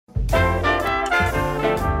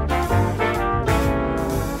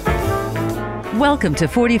Welcome to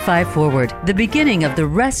 45 Forward, the beginning of the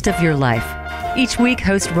rest of your life. Each week,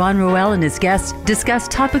 host Ron Roel and his guests discuss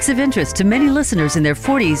topics of interest to many listeners in their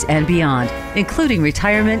 40s and beyond, including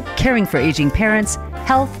retirement, caring for aging parents,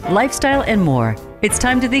 health, lifestyle, and more. It's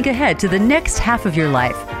time to think ahead to the next half of your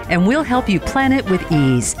life, and we'll help you plan it with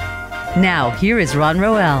ease. Now, here is Ron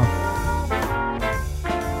Roel.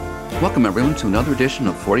 Welcome, everyone, to another edition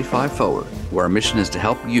of 45 Forward, where our mission is to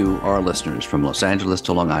help you, our listeners, from Los Angeles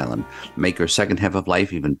to Long Island, make your second half of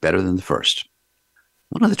life even better than the first.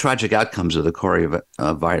 One of the tragic outcomes of the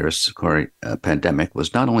coronavirus pandemic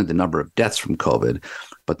was not only the number of deaths from COVID,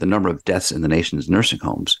 but the number of deaths in the nation's nursing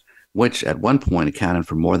homes, which at one point accounted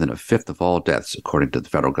for more than a fifth of all deaths, according to the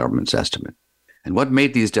federal government's estimate. And what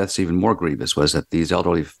made these deaths even more grievous was that these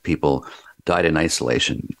elderly people died in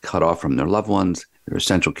isolation, cut off from their loved ones, their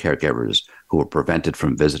essential caregivers, who were prevented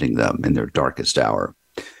from visiting them in their darkest hour.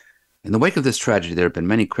 In the wake of this tragedy, there have been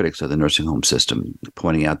many critics of the nursing home system,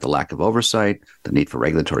 pointing out the lack of oversight, the need for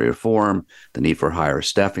regulatory reform, the need for higher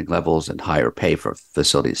staffing levels, and higher pay for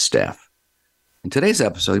facilities staff. In today's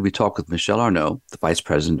episode, we talk with Michell Arnot, the Vice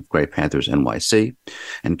President of Great Panthers NYC,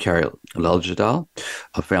 and Carrie and Leljedal,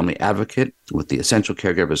 a family advocate with the Essential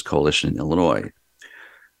Caregivers Coalition in Illinois.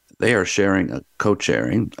 They are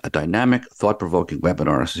co-chairing a dynamic, thought-provoking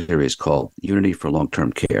webinar series called Unity for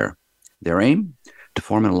Long-Term Care. Their aim? To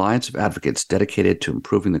form an alliance of advocates dedicated to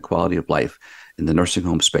improving the quality of life in the nursing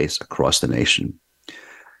home space across the nation.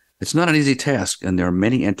 It's not an easy task, and there are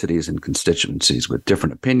many entities and constituencies with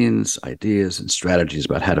different opinions, ideas, and strategies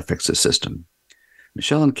about how to fix the system.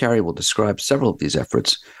 Michelle and Carrie will describe several of these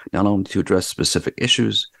efforts, not only to address specific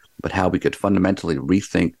issues, but how we could fundamentally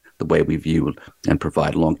rethink the way we view and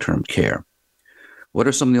provide long-term care. What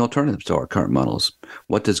are some of the alternatives to our current models?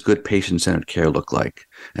 What does good patient-centered care look like?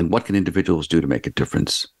 And what can individuals do to make a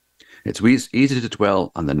difference? It's easy to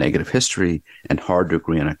dwell on the negative history and hard to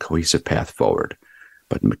agree on a cohesive path forward.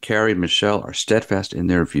 But Carrie and Michelle are steadfast in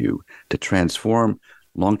their view to transform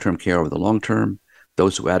long-term care over the long term.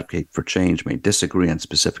 Those who advocate for change may disagree on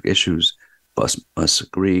specific issues, but must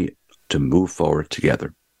agree to move forward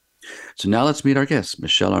together. So now let's meet our guests,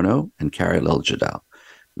 Michell Arnot and Carrie Leljedal.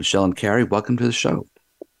 Michelle and Carrie, welcome to the show.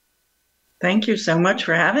 Thank you so much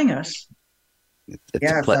for having us.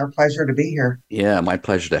 It's our pleasure to be here. Yeah, my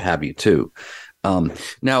pleasure to have you too.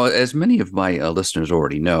 Now, as many of my listeners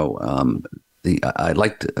already know, I'd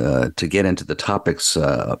like to get into the topics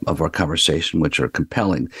of our conversation, which are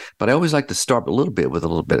compelling. But I always like to start a little bit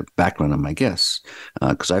of background on my guests,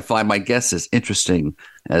 because I find my guests as interesting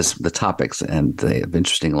as the topics, and they have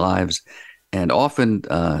interesting lives, and often,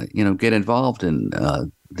 get involved in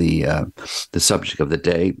the subject of the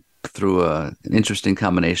day through an interesting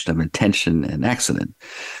combination of intention and accident.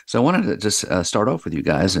 So I wanted to just start off with you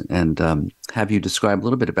guys and have you describe a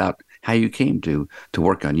little bit about how you came to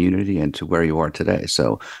work on Unity and to where you are today.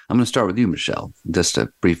 So I'm going to start with you, Michelle, just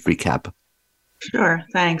a brief recap. Sure,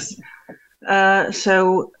 thanks.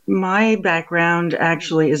 So my background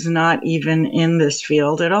actually is not even in this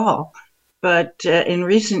field at all. But in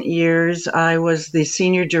recent years, I was the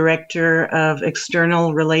Senior Director of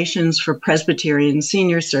External Relations for Presbyterian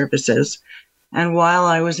Senior Services. And while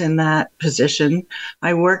I was in that position,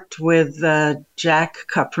 I worked with Jack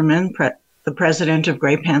Kupferman, the president of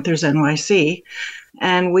Great Panthers NYC,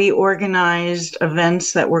 and we organized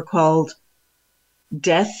events that were called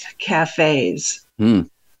Death Cafes.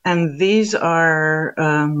 And these are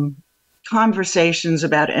conversations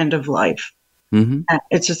about end of life. Mm-hmm.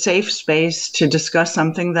 It's a safe space to discuss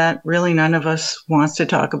something that really none of us wants to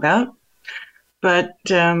talk about. But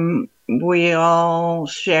we all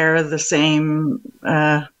share the same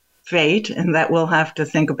fate, and that we'll have to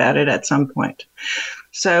think about it at some point.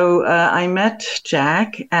 So I met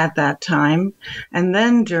Jack at that time. And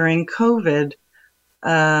then during COVID,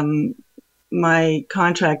 my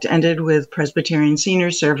contract ended with Presbyterian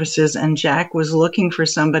Senior Services, and Jack was looking for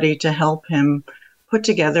somebody to help him put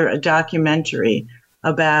together a documentary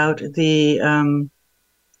about the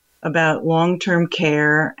about long-term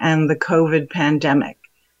care and the COVID pandemic.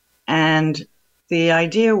 And the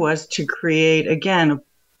idea was to create, again,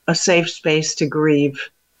 a safe space to grieve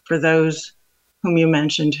for those whom you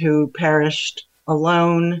mentioned who perished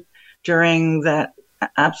alone during that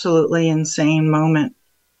absolutely insane moment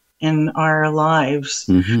in our lives.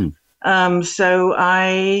 Mm-hmm. So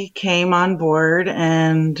I came on board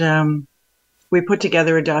and we put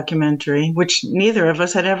together a documentary, which neither of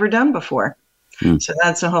us had ever done before. So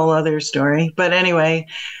that's a whole other story. But anyway,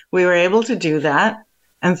 we were able to do that.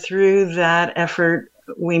 And through that effort,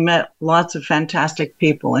 we met lots of fantastic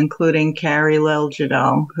people, including Carrie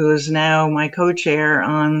Leljedal, who is now my co-chair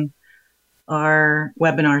on our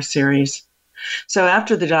webinar series. So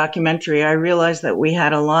after the documentary, I realized that we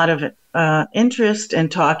had a lot of interest in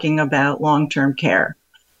talking about long-term care.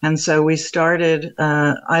 And so we started,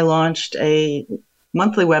 I launched a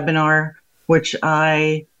monthly webinar, which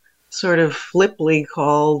I sort of flippantly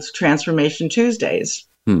called Transformation Tuesdays.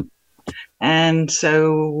 And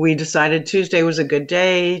so we decided Tuesday was a good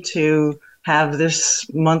day to have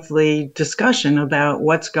this monthly discussion about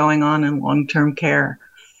what's going on in long-term care.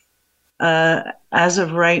 As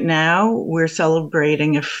of right now, we're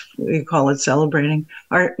celebrating, if we call it celebrating,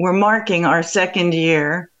 we're marking our second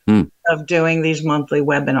year of doing these monthly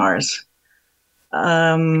webinars.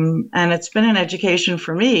 And it's been an education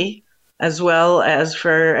for me, as well as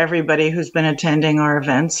for everybody who's been attending our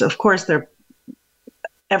events. Of course,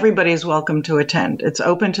 everybody is welcome to attend. It's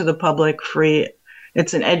open to the public, free.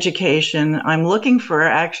 It's an education. I'm looking for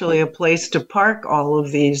actually a place to park all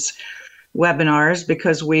of these webinars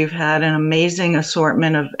because we've had an amazing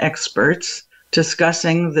assortment of experts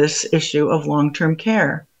discussing this issue of long-term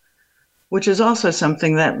care, which is also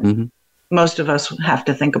something that most of us have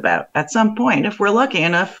to think about at some point if we're lucky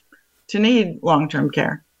enough to need long-term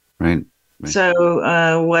care. Right. So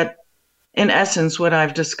in essence, what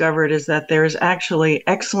I've discovered is that there's actually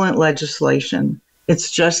excellent legislation. It's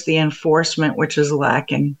just the enforcement which is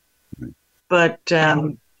lacking. Right. But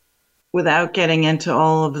without getting into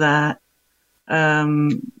all of that,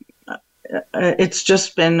 it's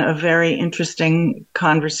just been a very interesting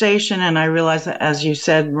conversation. And I realize that, as you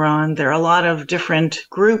said, Ron, there are a lot of different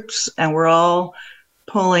groups and we're all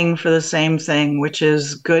pulling for the same thing, which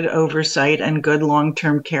is good oversight and good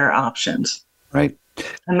long-term care options. Right.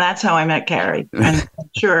 And that's how I met Carrie. And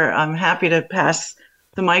sure, I'm happy to pass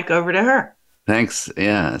the mic over to her. Thanks.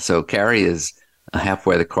 Yeah. So Carrie is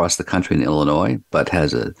halfway across the country in Illinois, but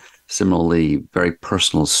has a similarly very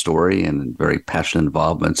personal story and very passionate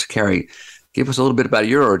involvement. So Carrie, give us a little bit about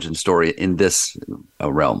your origin story in this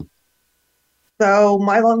realm. So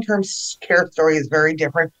my long-term care story is very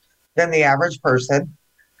different than the average person.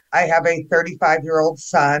 I have a 35-year-old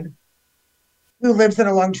son who lives in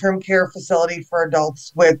a long-term care facility for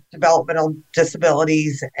adults with developmental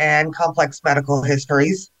disabilities and complex medical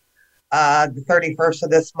histories. The 31st of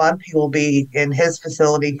this month, he will be in his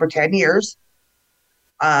facility for 10 years.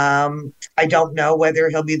 I don't know whether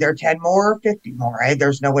he'll be there 10 more or 50 more. Right?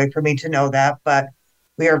 There's no way for me to know that, but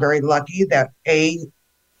we are very lucky that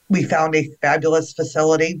we found a fabulous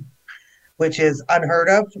facility, which is unheard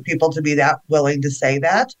of for people to be that willing to say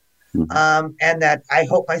that. And that I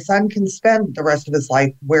hope my son can spend the rest of his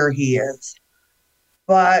life where he is.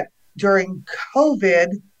 But during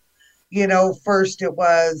COVID, first it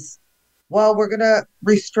was, well, we're going to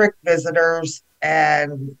restrict visitors.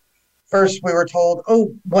 And first we were told,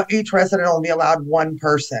 each resident will be allowed one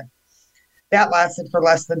person. That lasted for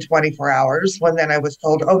less than 24 hours when then I was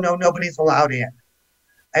told, no, nobody's allowed in.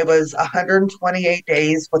 I was 128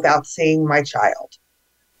 days without seeing my child.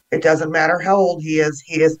 It doesn't matter how old he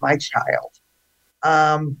is my child.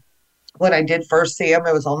 When I did first see him,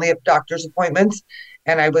 it was only at doctor's appointments,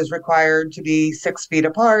 and I was required to be 6 feet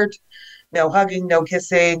apart, no hugging, no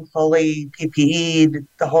kissing, fully PPE'd,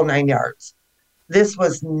 the whole 9 yards. This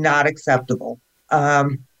was not acceptable.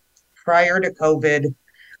 Prior to COVID,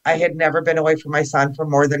 I had never been away from my son for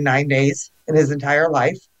more than 9 days in his entire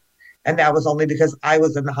life, and that was only because I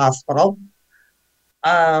was in the hospital.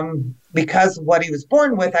 Because what he was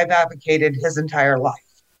born with, I've advocated his entire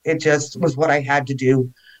life. It just was what I had to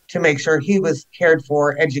do to make sure he was cared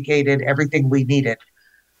for, educated, everything we needed.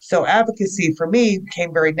 So advocacy for me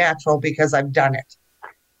came very natural because I've done it.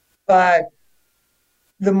 But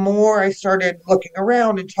the more I started looking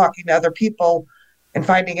around and talking to other people and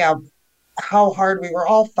finding out how hard we were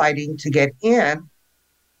all fighting to get in,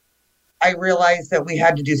 I realized that we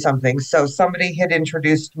had to do something. So somebody had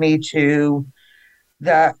introduced me to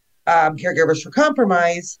the Caregivers for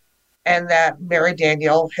Compromise, and that Mary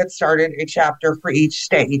Daniel had started a chapter for each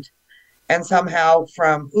state. And somehow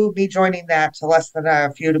from me joining that to less than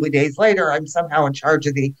a few days later, I'm somehow in charge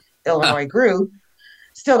of the Illinois group.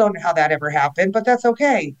 Still don't know how that ever happened, but that's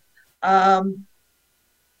okay. I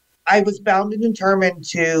was bound and determined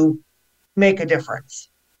to make a difference.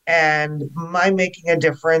 And my making a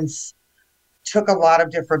difference took a lot of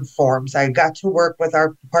different forms. I got to work with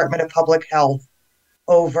our Department of Public Health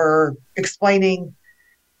over explaining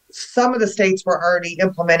some of the states were already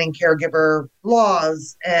implementing caregiver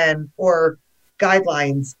laws or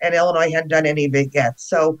guidelines, and Illinois hadn't done any of it yet.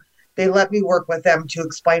 So they let me work with them to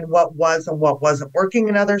explain what was and what wasn't working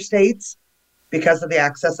in other states because of the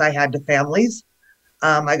access I had to families.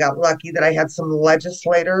 I got lucky that I had some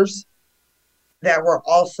legislators that were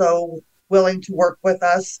also willing to work with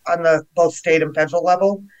us on the both state and federal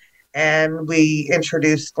level and we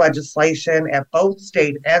introduced legislation at both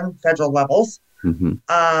state and federal levels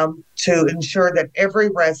to ensure that every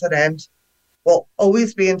resident will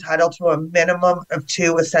always be entitled to a minimum of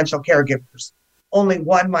 2 essential caregivers. Only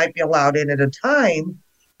one might be allowed in at a time,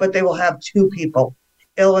 but they will have 2 people.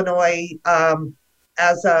 Illinois,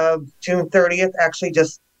 as of June 30th, actually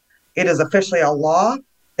it is officially a law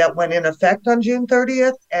that went in effect on June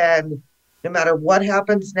 30th. And no matter what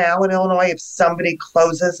happens now in Illinois, if somebody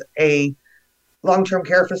closes a long-term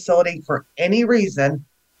care facility for any reason,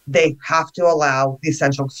 they have to allow the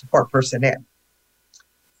essential support person in.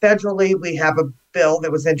 Federally, we have a bill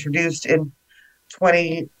that was introduced in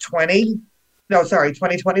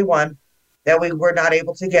 2021, that we were not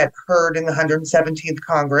able to get heard in the 117th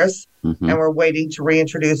Congress, and we're waiting to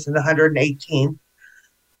reintroduce in the 118th.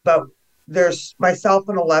 But there's myself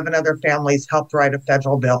and 11 other families helped write a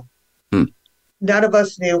federal bill. None of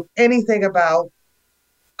us knew anything about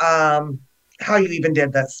how you even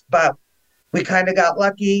did this, but we kind of got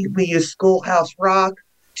lucky. We used Schoolhouse Rock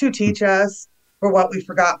to teach us for what we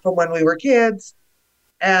forgot from when we were kids.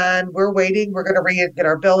 And we're waiting. We're going to get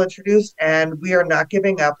our bill introduced, and we are not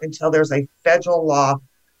giving up until there's a federal law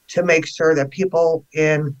to make sure that people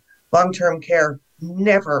in long-term care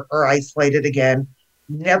never are isolated again,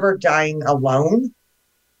 never dying alone.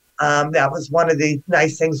 That was one of the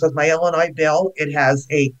nice things with my Illinois bill. It has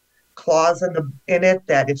a clause in it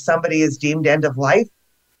that if somebody is deemed end of life,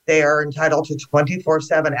 they are entitled to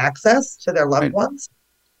 24/7 access to their loved ones.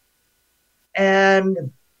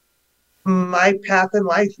 And my path in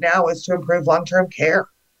life now is to improve long-term care.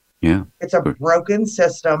 Yeah. It's a broken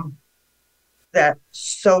system that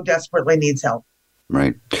so desperately needs help.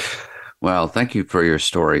 Right. Well, thank you for your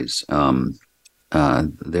stories.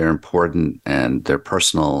 They're important and they're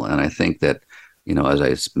personal. And I think that, as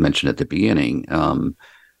I mentioned at the beginning,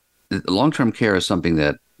 long-term care is something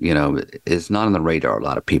that, is not on the radar of a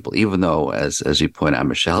lot of people, even though, as you point out,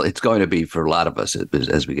 Michelle, it's going to be for a lot of us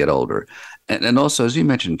as we get older. And also, as you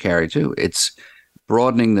mentioned, Carrie, too, it's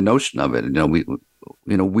broadening the notion of it.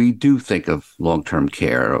 We do think of long-term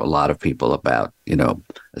care, a lot of people, about,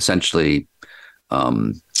 essentially,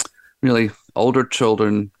 really older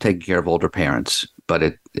children taking care of older parents.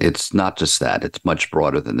 But it's not just that. It's much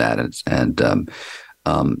broader than that.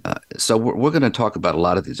 So we're going to talk about a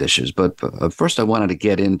lot of these issues, but first I wanted to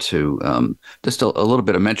get into just a little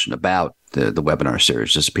bit of mention about the webinar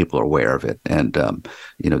series, just so people are aware of it, and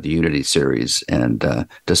the Unity series, and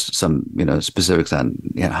just some specifics on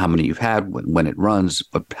how many you've had, when it runs,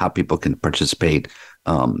 how people can participate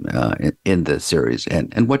in the series,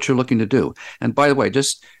 and what you're looking to do. And by the way,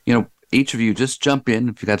 just each of you just jump in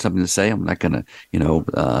if you got something to say. I'm not going to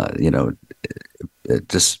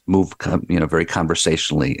just move, very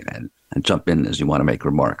conversationally and jump in as you want to make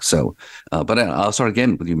remarks. So, but I'll start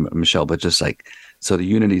again with you, Michelle, but just so the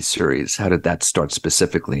Unity series, how did that start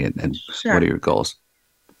specifically, and Sure. What are your goals?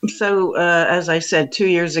 So, as I said, 2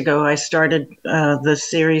 years ago, I started the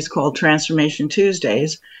series called Transformation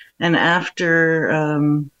Tuesdays. And after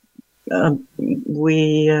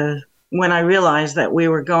when I realized that we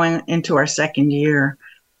were going into our second year,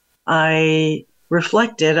 I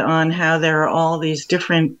reflected on how there are all these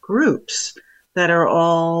different groups that are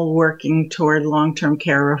all working toward long-term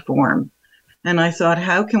care reform. And I thought,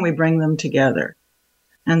 how can we bring them together?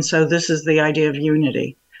 And so this is the idea of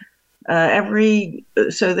unity.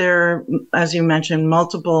 So there are, as you mentioned,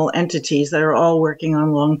 multiple entities that are all working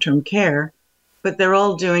on long-term care, but they're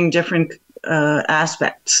all doing different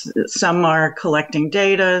aspects. Some are collecting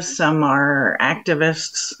data, some are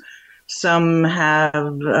activists, some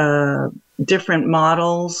have different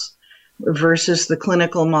models versus the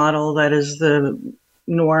clinical model that is the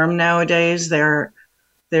norm nowadays.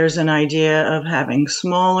 There's an idea of having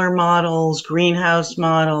smaller models, greenhouse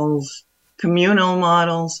models, communal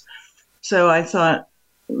models. So I thought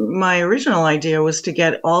my original idea was to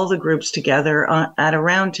get all the groups together at a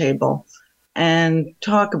round table and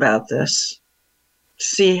talk about this,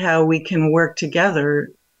 see how we can work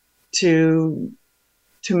together to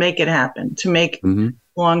make it happen, to make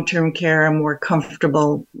long-term care a more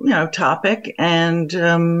comfortable, topic,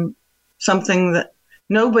 and something that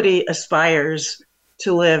nobody aspires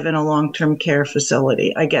to live in a long-term care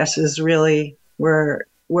facility, I guess, is really where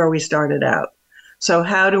we started out. So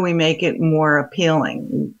how do we make it more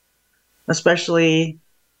appealing? Especially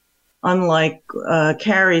unlike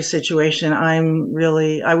Carrie's situation,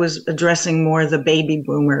 I was addressing more the baby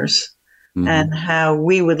boomers and how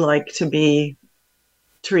we would like to be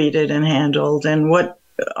treated and handled and what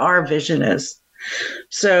our vision is.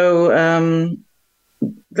 So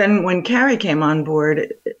then when Carrie came on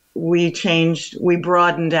board, we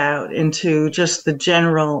broadened out into just the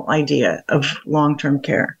general idea of long-term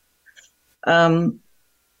care. And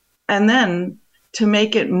then to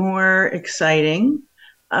make it more exciting,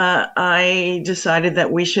 I decided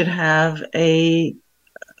that we should have an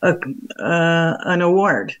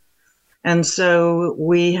award. And so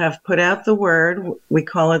we have put out the word. We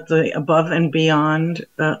call it the Above and Beyond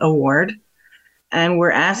Award. And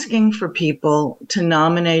we're asking for people to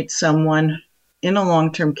nominate someone in a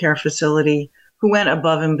long-term care facility who went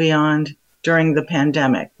above and beyond during the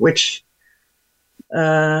pandemic, which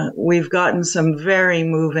we've gotten some very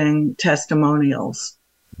moving testimonials.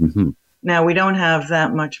 Mm-hmm. Now, we don't have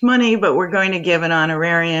that much money, but we're going to give an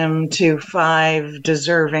honorarium to 5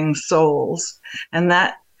 deserving souls. And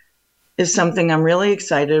that is something I'm really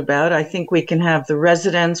excited about. I think we can have the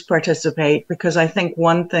residents participate, because I think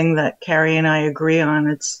one thing that Carrie and I agree on,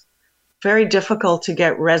 it's very difficult to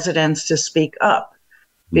get residents to speak up,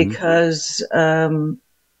 because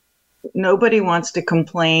nobody wants to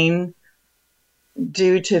complain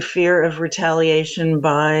due to fear of retaliation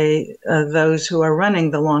by those who are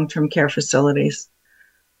running the long-term care facilities.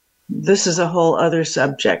 This is a whole other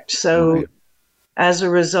subject. So as a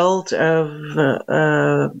result of,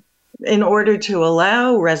 in order to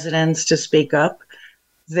allow residents to speak up,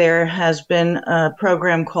 there has been a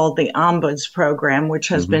program called the Ombuds Program, which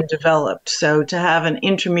has been developed. So to have an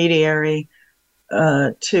intermediary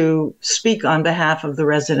to speak on behalf of the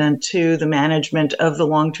resident to the management of the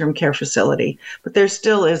long-term care facility. But there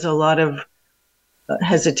still is a lot of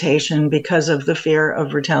hesitation because of the fear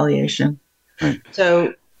of retaliation. Right.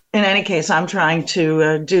 So in any case, I'm trying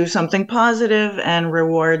to do something positive and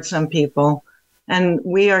reward some people. And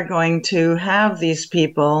we are going to have these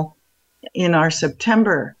people in our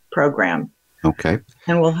September program. Okay.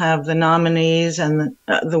 And we'll have the nominees and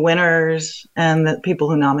the winners and the people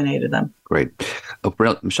who nominated them. Great.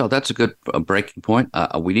 Michelle, that's a good breaking point.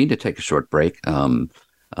 We need to take a short break,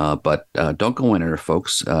 but don't go anywhere,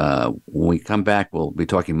 folks. When we come back, we'll be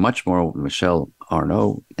talking much more with Michell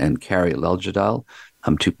Arnot and Carrie Leljedal,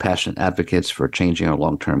 2 passionate advocates for changing our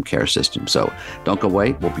long-term care system. So don't go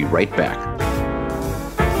away. We'll be right back.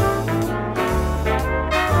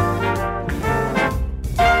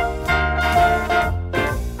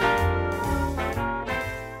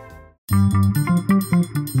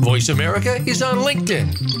 Voice America is on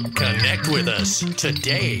LinkedIn. Connect with us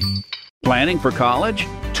today. Planning for college?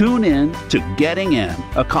 Tune in to Getting In,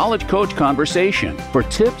 a college coach conversation for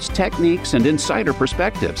tips, techniques, and insider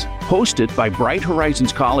perspectives. Hosted by Bright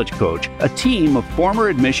Horizons College Coach, a team of former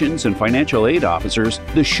admissions and financial aid officers,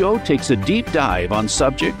 the show takes a deep dive on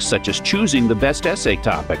subjects such as choosing the best essay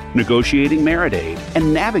topic, negotiating merit aid,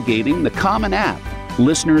 and navigating the Common App.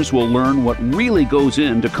 Listeners will learn what really goes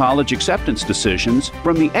into college acceptance decisions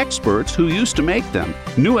from the experts who used to make them.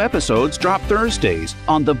 New episodes drop Thursdays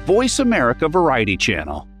on the Voice America Variety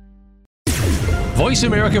Channel. Voice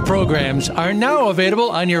America programs are now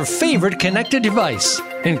available on your favorite connected device,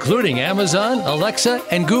 including Amazon, Alexa,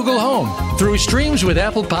 and Google Home. Through streams with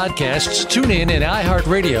Apple Podcasts, TuneIn, and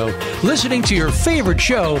iHeartRadio, listening to your favorite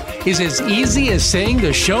show is as easy as saying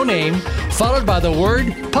the show name followed by the word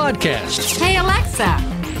podcast. Hey, Alexa,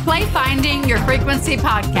 play Finding Your Frequency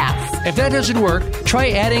podcast. If that doesn't work,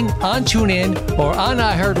 try adding on TuneIn or on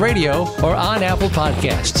iHeartRadio or on Apple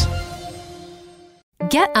Podcasts.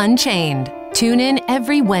 Get Unchained. Tune in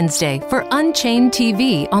every Wednesday for Unchained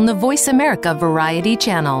TV on the Voice America Variety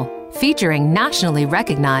Channel. Featuring nationally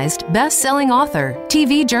recognized best-selling author,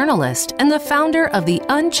 TV journalist, and the founder of the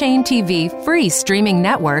Unchained TV free streaming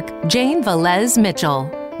network, Jane Velez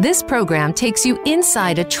Mitchell. This program takes you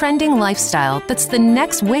inside a trending lifestyle that's the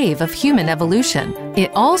next wave of human evolution.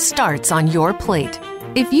 It all starts on your plate.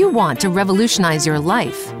 If you want to revolutionize your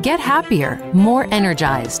life, get happier, more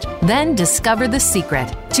energized, then discover the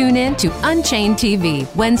secret. Tune in to Unchained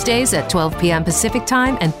TV, Wednesdays at 12 p.m. Pacific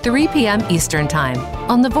Time and 3 p.m. Eastern Time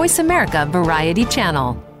on the Voice America Variety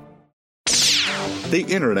Channel. The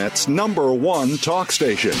Internet's #1 talk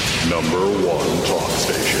station. #1 talk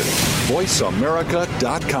station.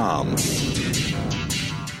 VoiceAmerica.com.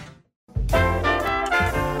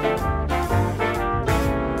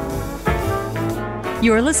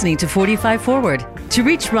 You are listening to 45 Forward. To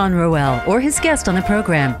reach Ron Roel or his guest on the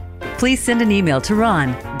program, please send an email to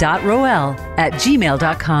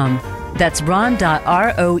ron.roel@gmail.com. That's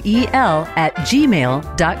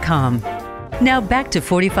ron.roel@gmail.com. Now back to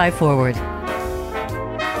 45 Forward.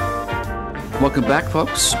 Welcome back,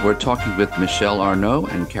 folks. We're talking with Michell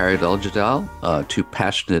Arnot and Carrie Leljedal, 2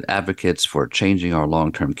 passionate advocates for changing our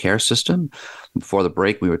long-term care system. Before the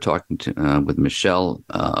break, we were talking with Michelle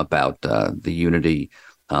about the unity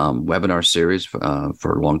webinar series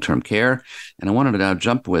for long-term care. And I wanted to now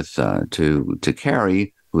jump with to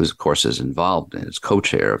Carrie, who is, of course, is involved and is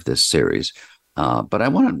co-chair of this series.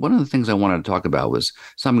 But one of the things I wanted to talk about was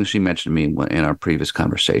something she mentioned to me in our previous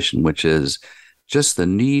conversation, which is just the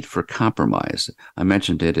need for compromise. I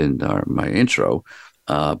mentioned it in my intro,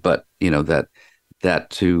 but that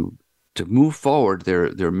to move forward,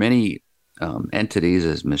 there are many entities,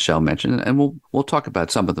 as Michelle mentioned, and we'll talk about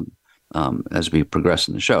some of them as we progress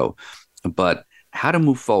in the show. But how to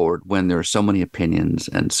move forward when there are so many opinions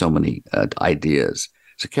and so many ideas.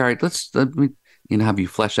 So, Carrie, let me have you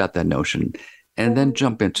flesh out that notion, and then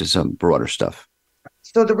jump into some broader stuff.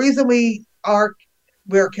 So the reason we're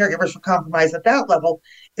caregivers for compromise at that level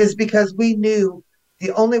is because we knew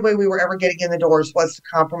the only way we were ever getting in the doors was to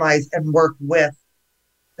compromise and work with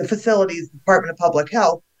the facilities, Department of Public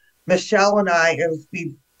Health. Michelle and I, as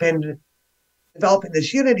we've been developing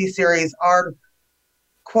this Unity series, our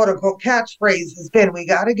quote unquote catchphrase has been, we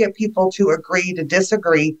got to get people to agree to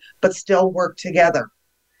disagree, but still work together.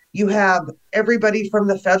 You have everybody from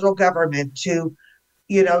the federal government to,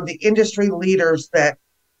 the industry leaders that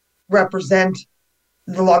represent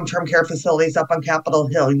the long-term care facilities up on Capitol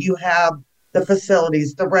Hill. You have the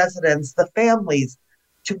facilities, the residents, the families.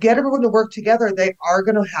 To get everyone to work together, they are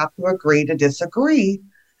going to have to agree to disagree,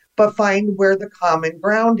 but find where the common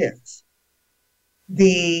ground is.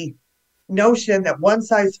 The notion that one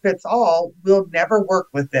size fits all will never work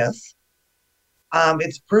with this.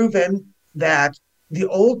 It's proven that the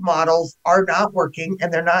old models are not working,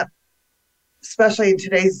 and they're not, especially in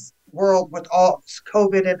today's world with all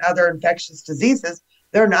COVID and other infectious diseases,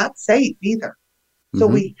 they're not safe either. So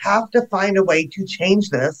we have to find a way to change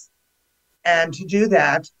this. And to do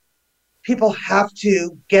that, people have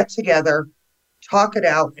to get together, talk it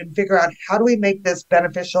out, and figure out, how do we make this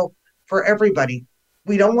beneficial for everybody?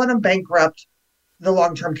 We don't want to bankrupt the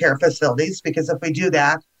long-term care facilities, because if we do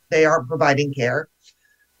that, they aren't providing care.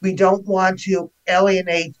 We don't want to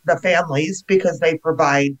alienate the families, because they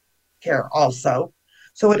provide care also.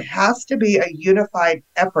 So it has to be a unified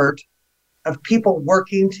effort of people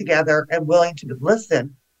working together and willing to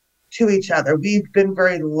listen to each other. We've been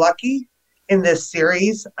very lucky in this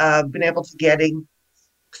series, been able to getting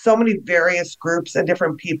so many various groups and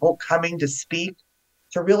different people coming to speak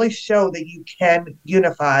to really show that you can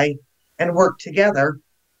unify and work together.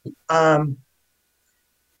 Our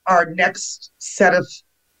next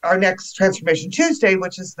Transformation Tuesday,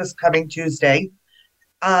 which is this coming Tuesday.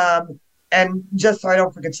 And just so I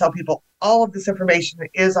don't forget to tell people, all of this information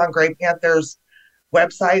is on Grey Panthers'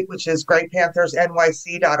 website, which is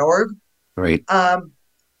greypanthersnyc.org. Right.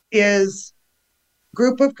 Is a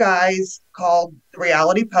group of guys called the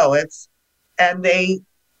Reality Poets, and they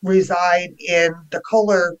reside in the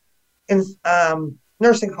Kohler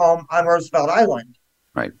nursing home on Roosevelt Island.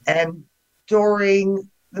 Right. And during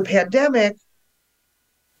the pandemic,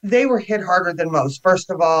 they were hit harder than most. First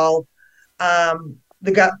of all,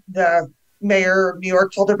 the mayor of New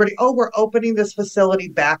York told everybody, we're opening this facility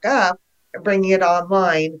back up and bringing it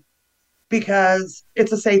online because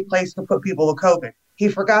it's a safe place to put people with COVID. He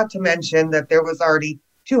forgot to mention that there was already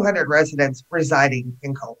 200 residents residing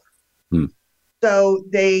in Kohler. So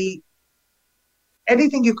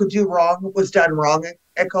anything you could do wrong was done wrong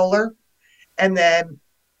at Kohler.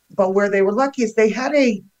 But where they were lucky is they had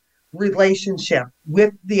a relationship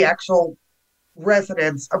with the actual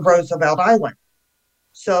residents of Roosevelt Island.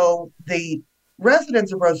 So the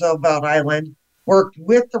residents of Roosevelt Island worked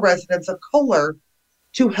with the residents of Kohler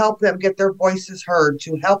to help them get their voices heard,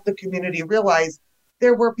 to help the community realize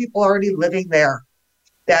there were people already living there,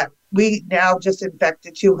 that we now just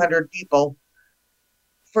infected 200 people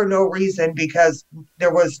for no reason, because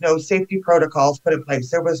there was no safety protocols put in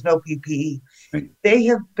place. There was no PPE. Right. They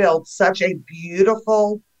have built such a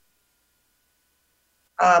beautiful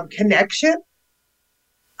connection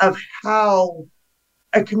of how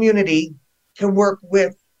a community can work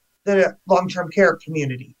with the long-term care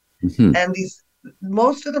community. And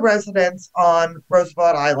most of the residents on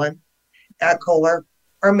Roosevelt Island at Kohler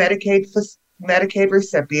are Medicaid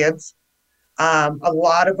recipients. A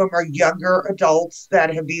lot of them are younger adults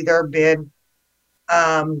that have either been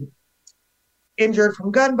injured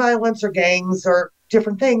from gun violence or gangs or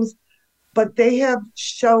different things, but they have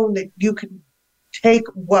shown that you can take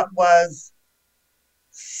what was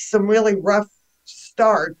some really rough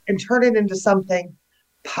start and turn it into something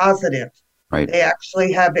positive. Right. They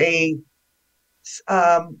actually have a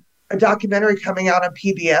documentary coming out on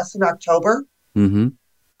PBS in October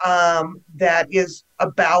that is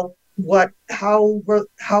about how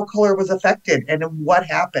Kohler was affected and what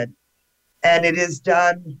happened, and it is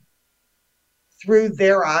done through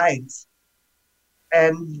their eyes.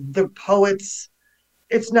 and the poets.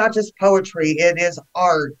 It's not just poetry, it is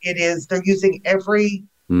art. They're using every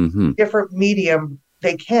different medium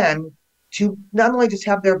they can to not only just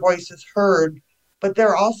have their voices heard, but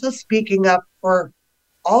they're also speaking up for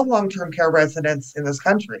all long-term care residents in this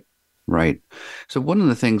country. Right. So one of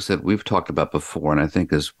the things that we've talked about before, and I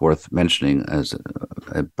think is worth mentioning as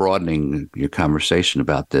broadening your conversation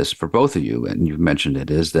about this for both of you, and you've mentioned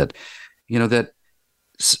it, is that,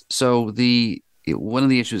 one of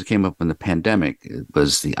the issues that came up in the pandemic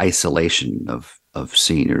was the isolation of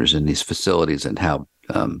seniors in these facilities and how,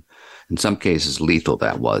 in some cases, lethal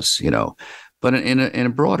that was, But in a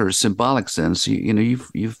broader symbolic sense, you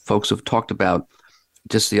folks have talked about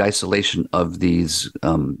just the isolation of these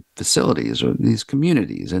facilities or these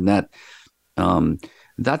communities, and that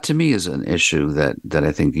to me is an issue that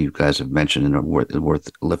I think you guys have mentioned and are worth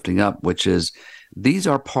lifting up, which is these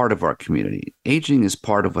are part of our community. Aging is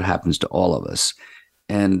part of what happens to all of us,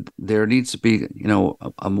 and there needs to be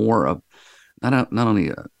a more not only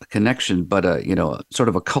a connection, but sort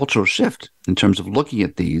of a cultural shift in terms of looking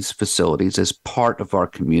at these facilities as part of our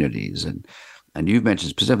communities. And you've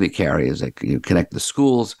mentioned specifically, Carrie, is that you connect the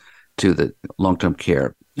schools to the long-term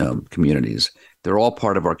care communities. They're all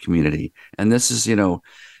part of our community. And this is,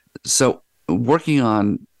 so working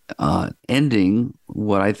on ending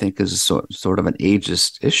what I think is sort of an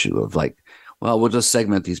ageist issue of we'll just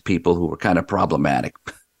segment these people who are kind of problematic,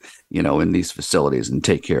 in these facilities and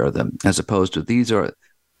take care of them, as opposed to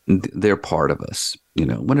they're part of us.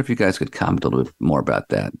 I wonder if you guys could comment a little bit more about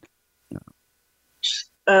that.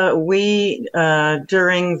 We,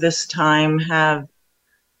 during this time, have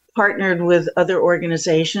partnered with other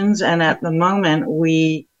organizations, and at the moment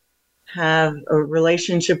we have a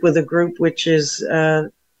relationship with a group which is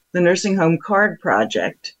the Nursing Home Card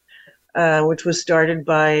Project, which was started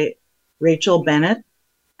by Rachel Bennett.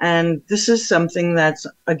 And this is something that's,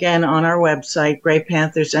 again, on our website,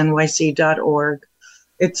 greypanthersnyc.org.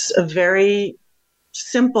 It's a very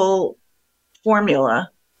simple formula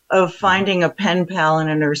of finding a pen pal in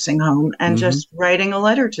a nursing home and just writing a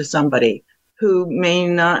letter to somebody who may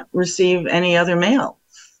not receive any other mail.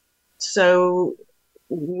 So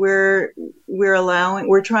we're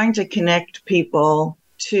trying to connect people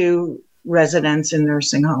to residents in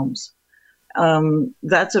nursing homes.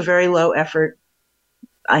 That's a very low effort.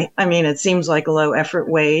 I mean, it seems like a low effort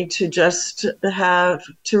way to just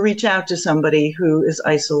reach out to somebody who is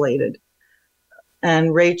isolated.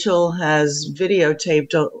 And Rachel has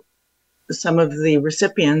videotaped some of the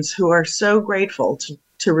recipients who are so grateful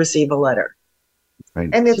to receive a letter.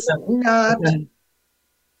 Right. And it's not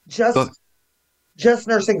just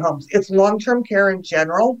nursing homes. It's long-term care in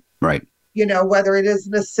general. Right. Whether it is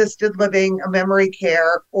an assisted living, a memory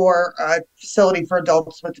care, or a facility for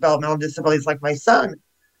adults with developmental disabilities like my son.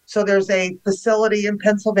 So there's a facility in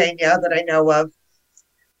Pennsylvania that I know of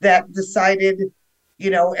that decided,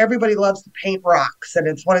 everybody loves to paint rocks, and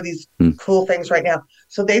it's one of these cool things right now.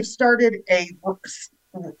 So they've started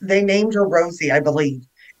they named her Rosie, I believe,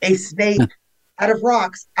 a snake out of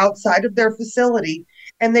rocks outside of their facility.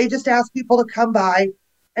 And they just ask people to come by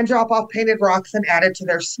and drop off painted rocks and add it to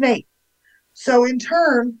their snake. So in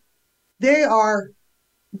turn, they are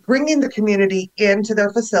bringing the community into their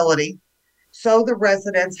facility so the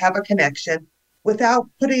residents have a connection without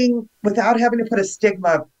having to put a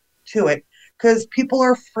stigma to it, because people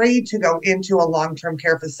are afraid to go into a long-term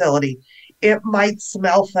care facility. It might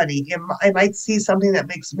smell funny. I might see something that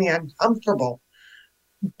makes me uncomfortable.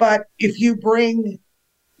 But if you bring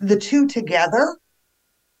the two together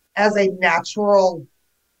as a natural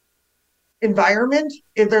environment,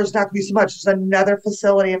 there's not going to be so much. There's another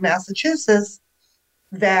facility in Massachusetts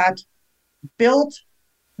that built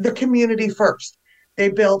the community first. They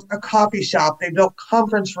built a coffee shop. They built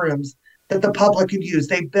conference rooms that the public could use.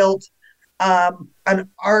 They built an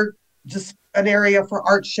area for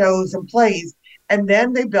art shows and plays. And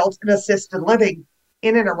then they built an assisted living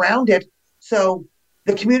in and around it. So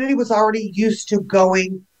the community was already used to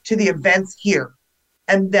going to the events here.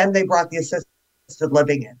 And then they brought the assisted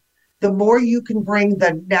living in. The more you can bring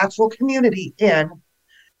the natural community in,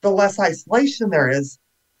 the less isolation there is.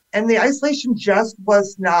 And the isolation just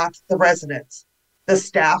was not the residents. The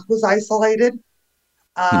staff was isolated.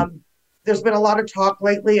 There's been a lot of talk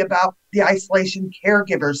lately about the isolation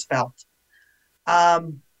caregivers felt.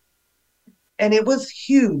 And it was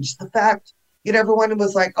huge. The fact, everyone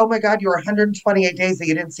was like, oh my God, you're 128 days that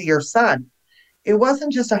you didn't see your son. It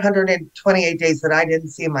wasn't just 128 days that I didn't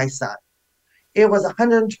see my son. It was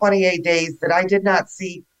 128 days that I did not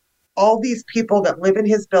see all these people that live in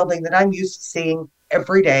his building that I'm used to seeing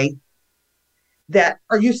every day, that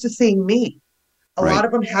are used to seeing me. A lot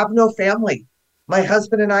of them have no family. My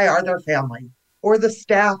husband and I are their family, or the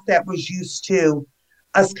staff that was used to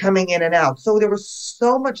us coming in and out. So there was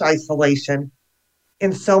so much isolation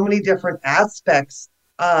in so many different aspects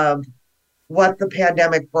of what the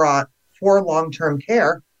pandemic brought for long-term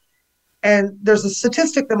care. And there's a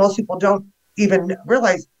statistic that most people don't even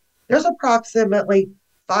realize. There's approximately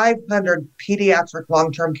 500 pediatric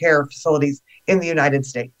long-term care facilities in the United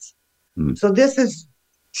States. So this is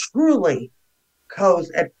truly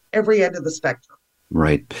goes at every end of the spectrum.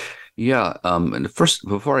 Right. Yeah. And first,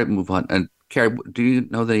 before I move on, and Carrie, do you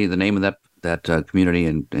know the name of that community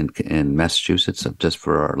in Massachusetts? Just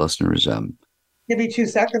for our listeners. Give me 2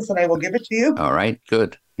 seconds, and I will give it to you. All right.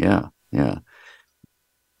 Good. Yeah. Yeah.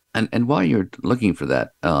 And while you're looking for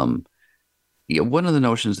that, one of the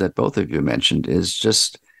notions that both of you mentioned is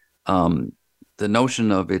just the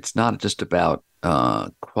notion of it's not just about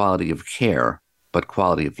quality of care, but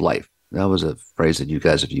quality of life. That was a phrase that you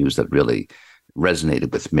guys have used that really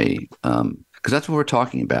resonated with me, because that's what we're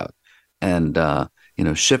talking about. And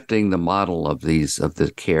shifting the model of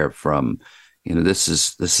the care from, this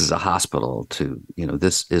is a hospital to,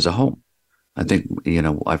 this is a home. I think,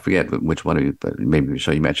 I forget which one of you, but maybe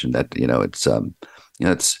Michelle, you mentioned that,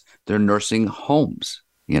 they're nursing homes.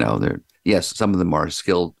 Yes, some of them are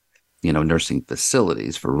skilled, nursing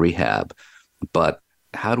facilities for rehab, but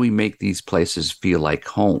how do we make these places feel like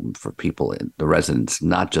home for people, the residents,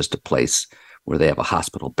 not just a place where they have a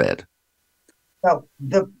hospital bed? So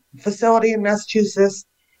the facility in Massachusetts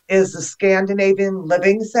is the Scandinavian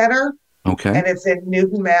Living Center. Okay. And it's in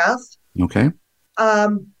Newton, Mass. Okay.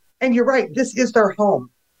 And you're right, this is their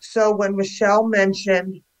home. So when Michelle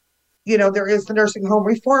mentioned, there is the Nursing Home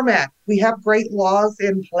Reform Act. We have great laws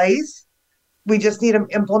in place. We just need them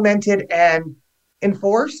implemented and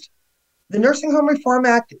enforced. The Nursing Home Reform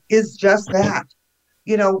Act is just that.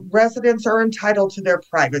 Residents are entitled to their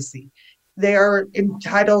privacy. They are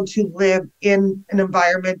entitled to live in an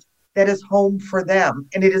environment that is home for them.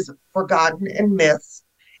 And it is forgotten and missed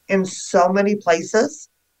in so many places.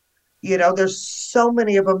 There's so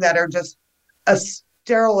many of them that are just a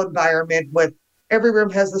sterile environment with every room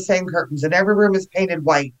has the same curtains and every room is painted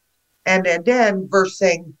white. And then versus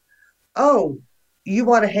saying, oh, you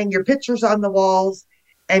want to hang your pictures on the walls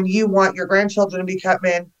and you want your grandchildren to be come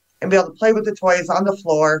in and be able to play with the toys on the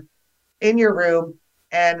floor in your room.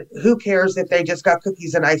 And who cares if they just got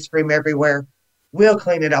cookies and ice cream everywhere? We'll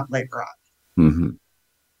clean it up later on. Mm-hmm.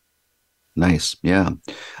 Nice. Yeah.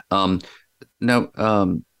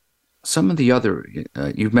 Now, some of the other,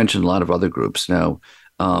 you've mentioned a lot of other groups. Now,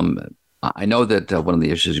 I know that one of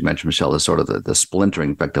the issues you mentioned, Michelle, is sort of the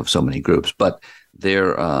splintering effect of so many groups, but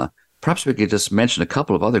perhaps we could just mention a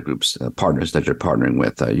couple of other groups, partners that you're partnering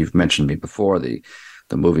with. You've mentioned me before, the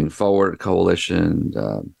Moving Forward Coalition,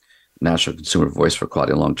 National Consumer Voice for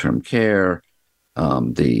Quality Long-Term Care,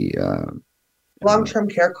 the Long-Term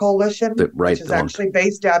Care Coalition, which is actually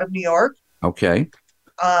based out of New York. Okay.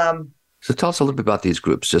 So tell us a little bit about these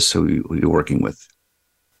groups, just who you're working with.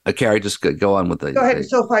 Carrie, just go on with the... Go ahead.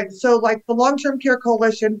 So fine. So like the Long-Term Care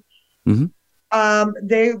Coalition, they're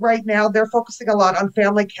focusing a lot on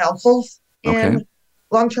family councils in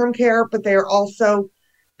long-term care, but they are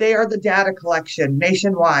the data collection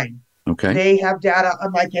nationwide. Okay. They have data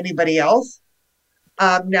unlike anybody else.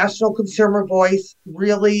 National Consumer Voice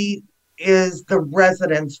really is the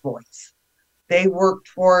residents' voice. They work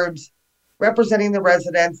towards representing the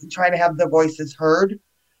residents and trying to have the voices heard.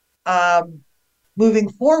 Moving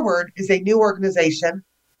Forward is a new organization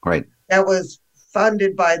that was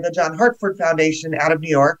funded by the John Hartford Foundation out of New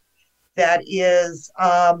York that is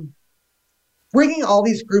bringing all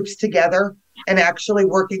these groups together and actually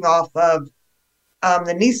working off of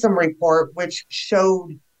the NISM report, which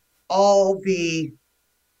showed all the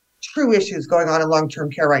true issues going on in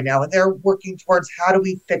long-term care right now. And they're working towards how do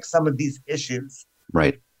we fix some of these issues.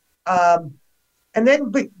 Right. And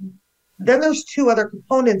then there's two other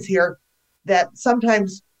components here that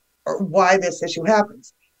sometimes are why this issue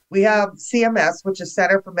happens. We have CMS, which is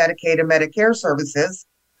Center for Medicaid and Medicare Services.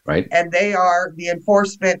 Right. And they are the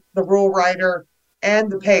enforcement, the rule writer,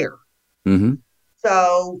 and the payer. Mm-hmm.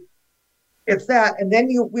 So it's that. And then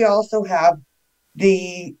we also have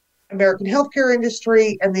the American healthcare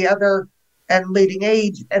industry and the other and Leading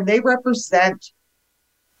Age, and they represent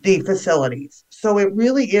the facilities. So it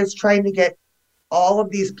really is trying to get all of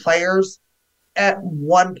these players at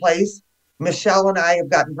one place. Michelle and I have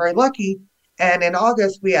gotten very lucky. And in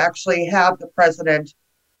August, we actually have the president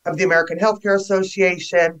of the American Healthcare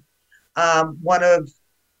Association, one of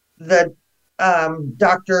the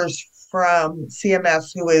doctors from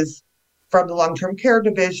CMS, who is from the long-term care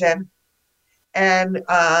division, and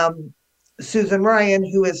Susan Ryan,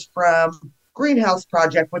 who is from Greenhouse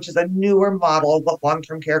Project, which is a newer model of what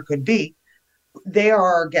long-term care could be. They are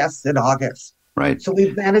our guests in August. Right. So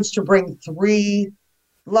we've managed to bring 3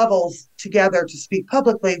 levels together to speak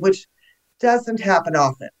publicly, which doesn't happen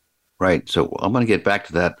often. Right. So I'm going to get back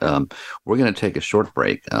to that. We're going to take a short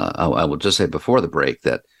break. I will just say before the break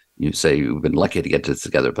that you say you've been lucky to get this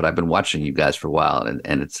together, but I've been watching you guys for a while,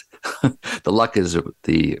 and it's the luck is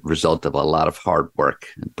the result of a lot of hard work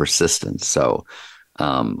and persistence. So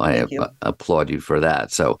I applaud you for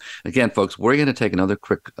that. So again, folks, we're going to take another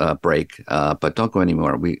quick break, but don't go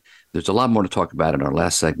anymore. There's a lot more to talk about in our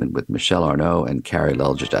last segment with Michell Arnot and Carrie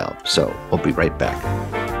Leljedal. So we'll be right back.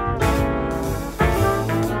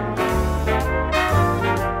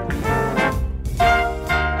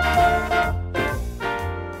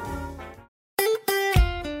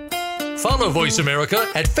 Follow Voice America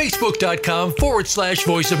at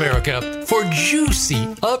facebook.com/Voice America for juicy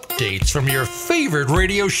updates from your favorite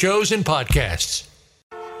radio shows and podcasts.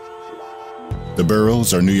 The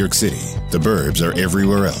boroughs are New York City. The burbs are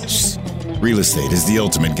everywhere else. Real estate is the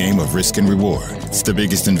ultimate game of risk and reward. It's the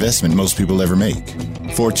biggest investment most people ever make.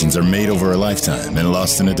 Fortunes are made over a lifetime and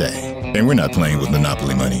lost in a day. And we're not playing with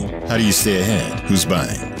monopoly money. How do you stay ahead? Who's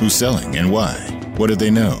buying? Who's selling? And why? What do they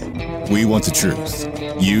know? We want the truth.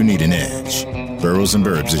 You need an edge. Burrows and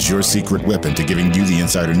Burbs is your secret weapon to giving you the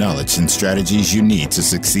insider knowledge and strategies you need to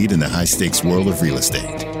succeed in the high-stakes world of real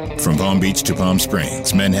estate. From Palm Beach to Palm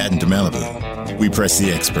Springs, Manhattan to Malibu, we press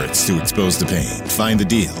the experts to expose the pain, find the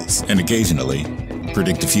deals, and occasionally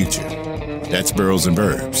predict the future. That's Burrows and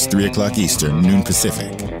Burbs, 3 o'clock Eastern, noon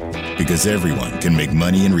Pacific. Because everyone can make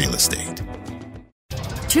money in real estate.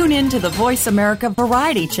 Tune in to the Voice America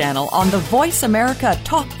Variety channel on the Voice America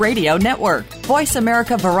Talk Radio Network. Voice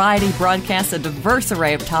America Variety broadcasts a diverse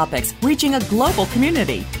array of topics, reaching a global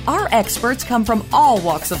community. Our experts come from all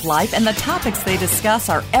walks of life, and the topics they discuss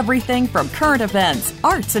are everything from current events,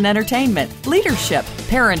 arts and entertainment, leadership,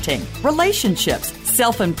 parenting, relationships,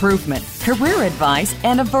 self-improvement, career advice,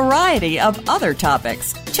 and a variety of other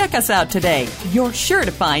topics. Check us out today. You're sure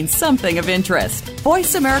to find something of interest.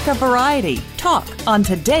 Voice America Variety. Talk on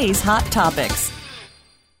today's hot topics.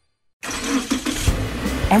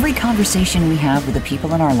 Every conversation we have with the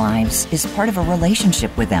people in our lives is part of a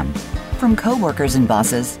relationship with them. From coworkers and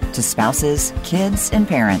bosses, to spouses, kids, and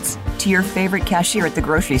parents, to your favorite cashier at the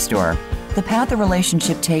grocery store, the path a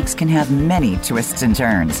relationship takes can have many twists and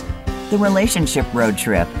turns. The Relationship Road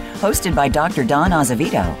Trip, hosted by Dr. Don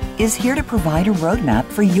Azevedo, is here to provide a roadmap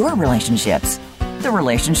for your relationships. The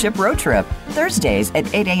Relationship Road Trip, Thursdays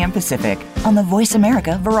at 8 a.m. Pacific on the Voice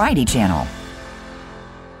America Variety Channel.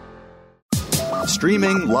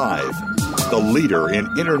 Streaming live, the leader in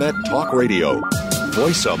Internet talk radio,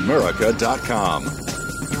 voiceamerica.com.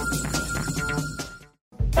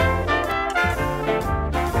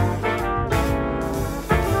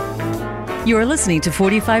 You are listening to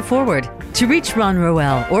 45 Forward. To reach Ron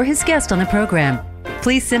Roel or his guest on the program,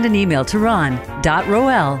 please send an email to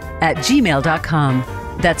ron.roel@gmail.com.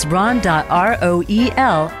 That's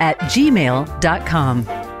ron.roel@gmail.com.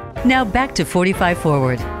 Now back to 45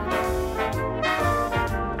 Forward.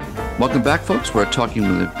 Welcome back, folks. We're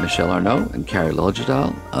talking with Michell Arnot and Carrie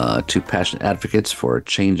Leljedal, 2 passionate advocates for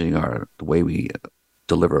changing the way we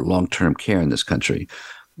deliver long-term care in this country.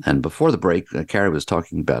 And before the break, Carrie was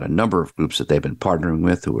talking about a number of groups that they've been partnering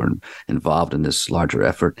with who are involved in this larger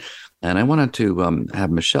effort. And I wanted to have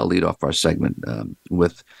Michelle lead off our segment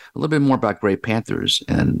with a little bit more about Great Panthers.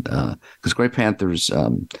 And because Great Panthers,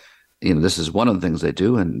 this is one of the things they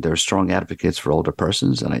do, and they're strong advocates for older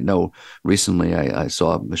persons. And I know recently I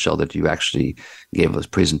saw, Michelle, that you actually gave a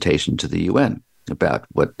presentation to the UN about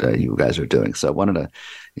what you guys are doing. So I wanted to,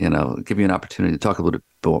 give you an opportunity to talk a little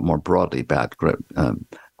bit more broadly about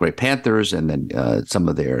Great Panthers and then some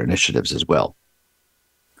of their initiatives as well.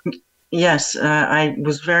 Yes, I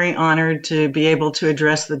was very honored to be able to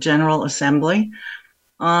address the General Assembly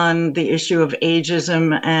on the issue of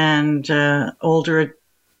ageism and older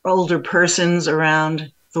persons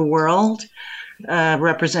around the world,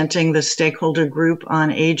 representing the stakeholder group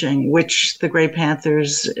on aging, which the Great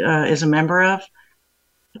Panthers is a member of.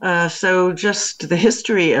 So just the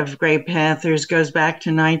history of Great Panthers goes back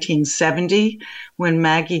to 1970 when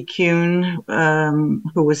Maggie Kuhn,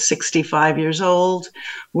 who was 65 years old,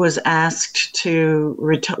 was asked to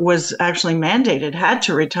was actually mandated, had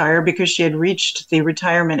to retire because she had reached the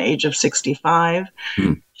retirement age of 65.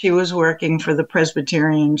 She was working for the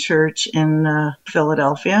Presbyterian Church in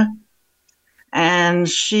Philadelphia, and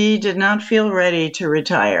she did not feel ready to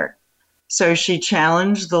retire. So she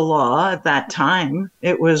challenged the law at that time.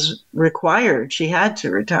 It was required. She had to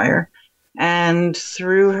retire. And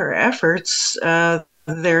through her efforts, the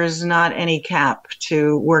there's not any cap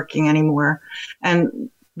to working anymore. And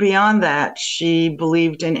beyond that, she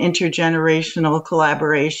believed in intergenerational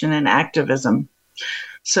collaboration and activism.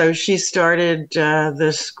 So she started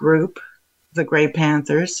this group, the Gray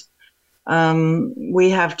Panthers. We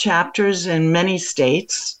have chapters in many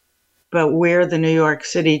states, but we're the New York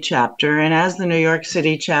City chapter. And as the New York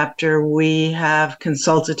City chapter, we have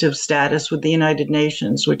consultative status with the United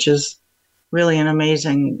Nations, which is really an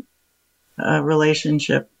amazing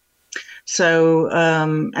relationship. So,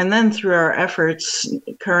 and then through our efforts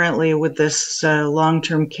currently with this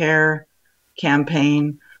long-term care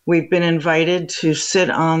campaign, we've been invited to sit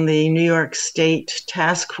on the New York State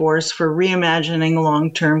Task Force for Reimagining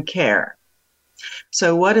Long-Term Care.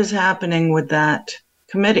 So what is happening with that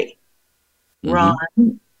committee? Mm-hmm.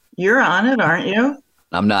 Ron, you're on it, aren't you?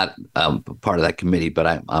 I'm not part of that committee,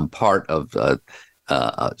 but I'm part of a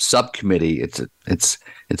subcommittee.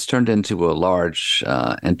 It's turned into a large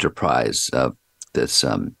enterprise of this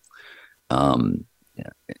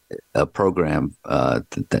a program.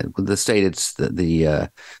 The state, it's the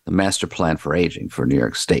master plan for aging for New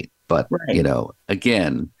York State. But right.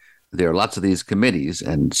 Again, there are lots of these committees,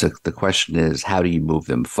 and so the question is, how do you move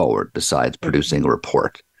them forward besides producing a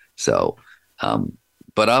report? So,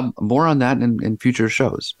 but more on that in future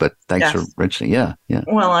shows. But thanks for mentioning. Yeah.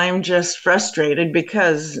 Well, I'm just frustrated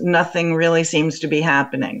because nothing really seems to be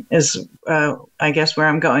happening, is I guess where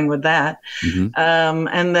I'm going with that. Mm-hmm.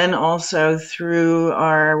 And then also through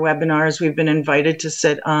our webinars, we've been invited to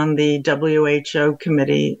sit on the WHO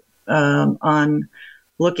committee on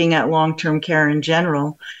looking at long-term care in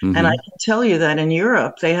general. Mm-hmm. And I can tell you that in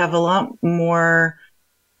Europe, they have a lot more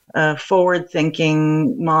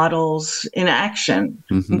forward-thinking models in action,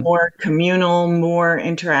 mm-hmm. more communal, more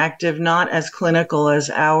interactive, not as clinical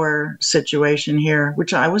as our situation here,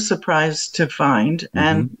 which I was surprised to find. Mm-hmm.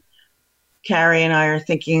 And Carrie and I are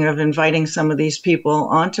thinking of inviting some of these people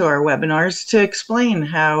onto our webinars to explain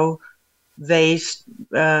how they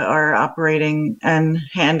are operating and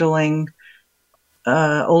handling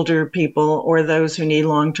older people or those who need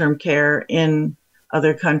long-term care in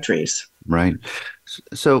other countries. Right.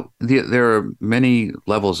 So there are many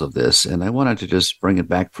levels of this, and I wanted to just bring it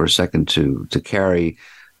back for a second to Carrie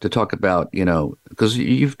to talk about, because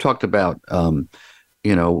you've talked about,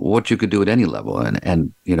 what you could do at any level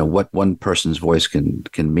and what one person's voice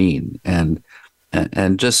can mean. And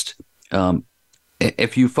just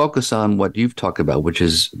if you focus on what you've talked about, which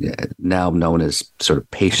is now known as sort of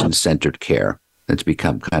patient-centered care, it's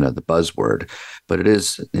become kind of the buzzword, but it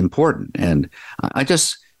is important. And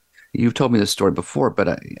you've told me this story before,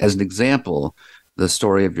 but as an example, the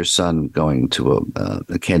story of your son going to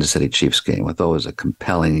a Kansas City Chiefs game, I thought was a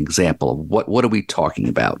compelling example of what are we talking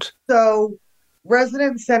about? So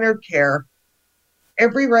resident-centered care,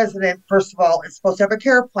 every resident, first of all, is supposed to have a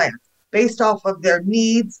care plan based off of their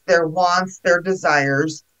needs, their wants, their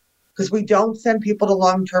desires, because we don't send people to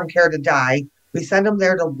long-term care to die. We send them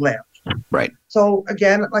there to live. Right. So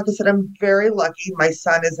again, like I said, I'm very lucky. My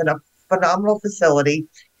son is in a phenomenal facility.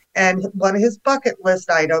 And one of his bucket list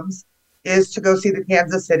items is to go see the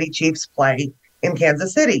Kansas City Chiefs play in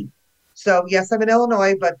Kansas City. So yes, I'm in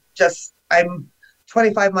Illinois, but I'm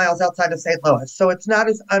 25 miles outside of St. Louis. So it's not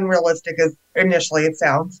as unrealistic as initially it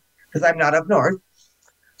sounds, because I'm not up north.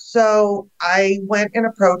 So I went and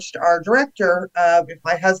approached our director of if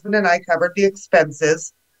my husband and I covered the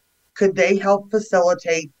expenses, could they help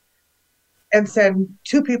facilitate and send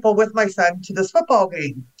 2 people with my son to this football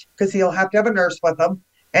game? Because he'll have to have a nurse with him.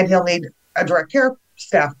 And he'll need a direct care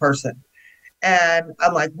staff person. And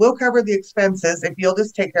I'm like, we'll cover the expenses if you'll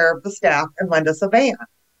just take care of the staff and lend us a van.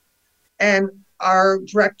 And our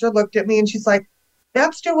director looked at me and she's like,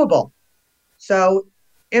 that's doable. So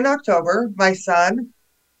in October, my son,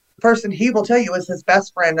 the person he will tell you is his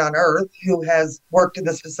best friend on earth, who has worked in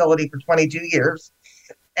this facility for 22 years,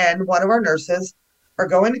 and one of our nurses are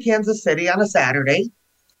going to Kansas City on a Saturday.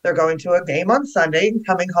 They're going to a game on Sunday and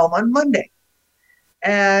coming home on Monday.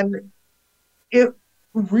 And it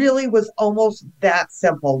really was almost that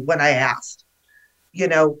simple when I asked.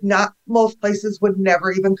 Not most places would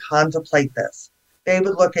never even contemplate this. They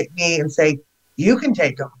would look at me and say, you can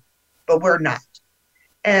take them, but we're not.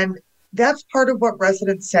 And that's part of what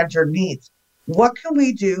resident center needs. What can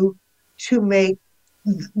we do to make,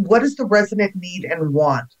 what does the resident need and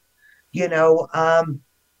want?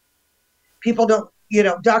 People don't,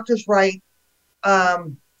 doctors write,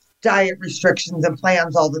 diet restrictions and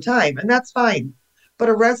plans all the time, and that's fine. But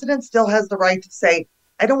a resident still has the right to say,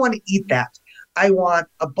 I don't want to eat that. I want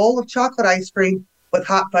a bowl of chocolate ice cream with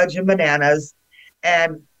hot fudge and bananas.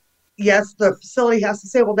 And yes, the facility has to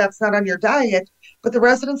say, well, that's not on your diet, but the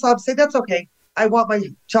residents all say, that's okay. I want my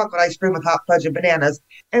chocolate ice cream with hot fudge and bananas,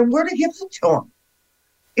 and we're to give it to them.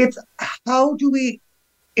 It's how do we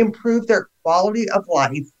improve their quality of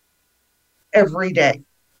life every day?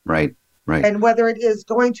 Right. And whether it is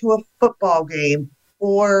going to a football game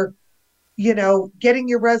or, getting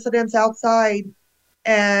your residents outside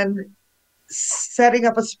and setting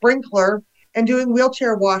up a sprinkler and doing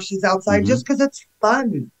wheelchair washes outside just because it's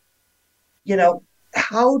fun.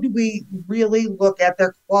 How do we really look at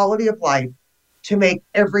their quality of life to make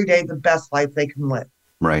every day the best life they can live?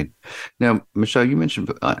 Right. Now, Michelle, you mentioned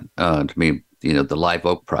to me, the Live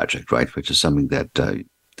Oak Project, right, which is something that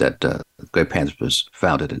Great Panthers was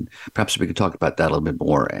founded, and perhaps we could talk about that a little bit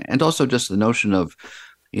more, and also just the notion of,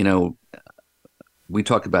 we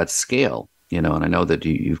talk about scale, and I know that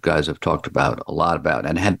you guys have talked about a lot about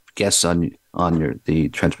and had guests on the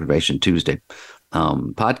Transformation Tuesday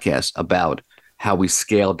podcast about how we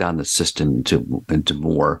scale down the system into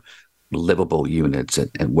more livable units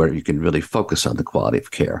and where you can really focus on the quality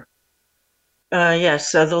of care. Yes.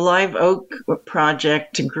 So the Live Oak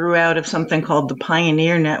Project grew out of something called the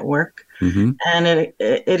Pioneer Network. And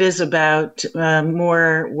it is about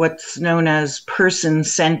more what's known as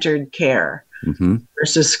person-centered care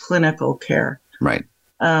versus clinical care. Right.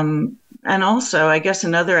 And also, I guess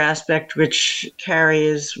another aspect which Carrie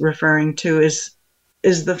is referring to is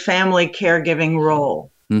the family caregiving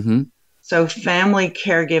role. So family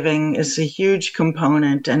caregiving is a huge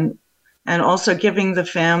component, and also giving the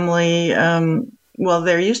family,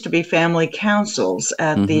 there used to be family councils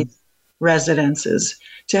at these residences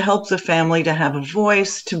to help the family to have a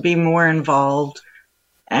voice, to be more involved.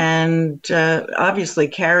 And obviously,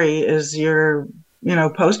 Carrie is your,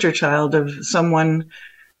 poster child of someone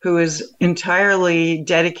who is entirely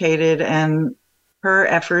dedicated, and her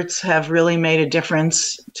efforts have really made a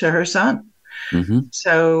difference to her son.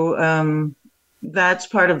 So that's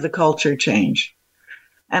part of the culture change.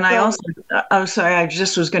 And I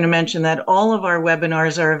just was going to mention that all of our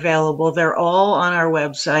webinars are available. They're all on our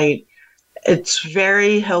website. It's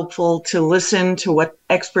very helpful to listen to what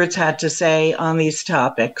experts had to say on these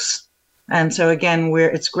topics. And so again,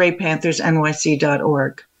 it's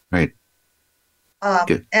greatpanthersnyc.org. Right.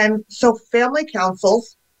 And so family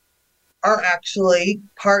councils are actually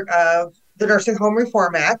part of the Nursing Home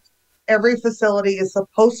Reform Act. Every facility is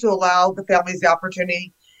supposed to allow the families the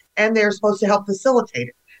opportunity, and they're supposed to help facilitate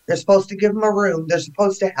it. They're supposed to give them a room. They're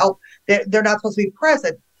supposed to help. They're not supposed to be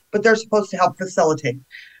present, but they're supposed to help facilitate.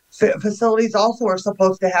 Facilities also are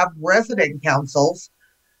supposed to have resident councils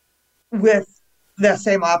with the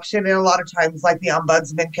same option. And a lot of times, like the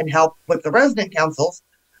ombudsman can help with the resident councils.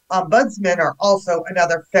 Ombudsmen are also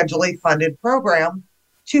another federally funded program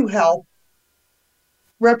to help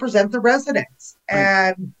represent the residents. Right.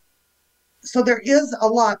 And so there is a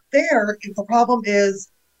lot there. The problem is,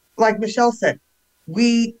 like Michelle said,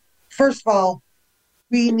 first of all,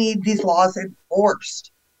 we need these laws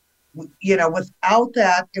enforced. Without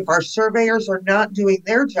that, if our surveyors are not doing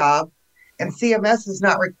their job and CMS is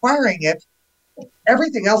not requiring it,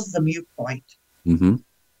 everything else is a moot point.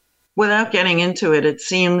 Without getting into it, it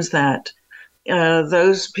seems that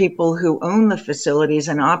those people who own the facilities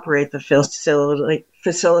and operate the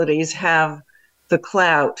facilities have the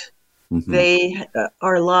clout. They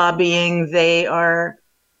are lobbying, they are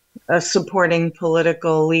supporting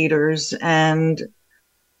political leaders, and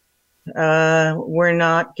we're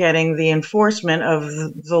not getting the enforcement of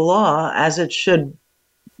the law as it should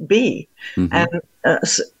be. And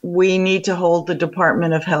we need to hold the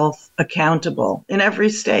Department of Health accountable in every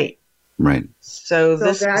state. Right. So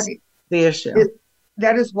this is the issue.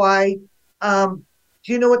 That is why, do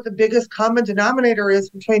you know what the biggest common denominator is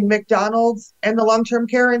between McDonald's and the long-term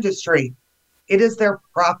care industry? It is their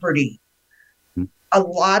property. A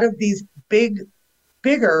lot of these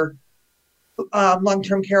bigger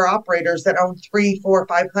long-term care operators that own 300, 400,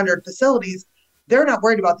 500 facilities, they're not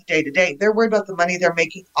worried about the day-to-day. They're worried about the money they're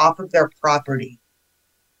making off of their property.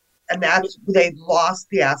 And they've lost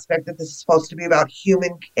the aspect that this is supposed to be about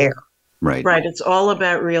human care. Right. Right. It's all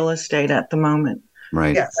about real estate at the moment.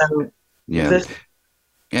 Right. Yes.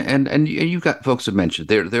 And you got folks have mentioned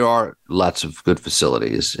there are lots of good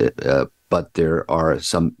facilities, but there are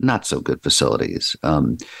some not so good facilities.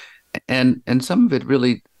 And some of it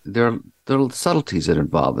really, there are subtleties that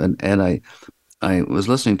involve. And I was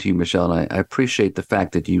listening to you, Michelle, and I appreciate the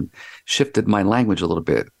fact that you shifted my language a little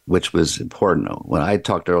bit, which was important. When I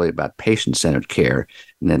talked earlier about patient-centered care,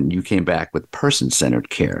 and then you came back with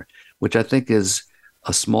person-centered care, which I think is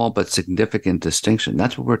a small but significant distinction.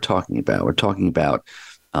 That's what we're talking about. We're talking about,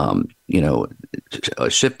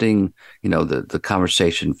 shifting, the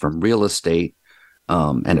conversation from real estate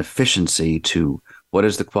and efficiency to what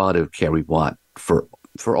is the quality of care we want for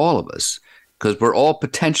all of us, because we're all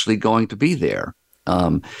potentially going to be there.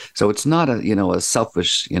 So it's not a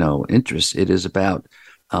selfish, interest. It is about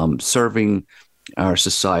serving our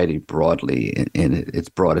society broadly in its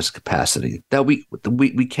broadest capacity that we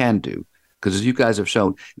can do. Because as you guys have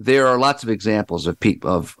shown, there are lots of examples of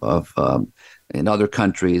people in other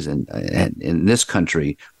countries and in this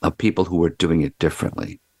country of people who are doing it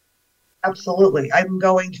differently. Absolutely. I'm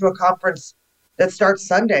going to a conference that starts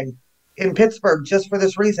Sunday in Pittsburgh just for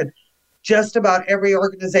this reason. Just about every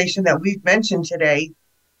organization that we've mentioned today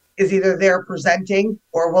is either there presenting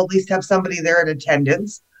or will at least have somebody there in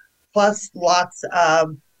attendance, plus lots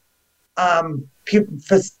of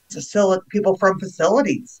people from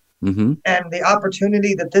facilities. Mm-hmm. And the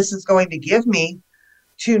opportunity that this is going to give me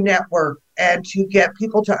to network and to get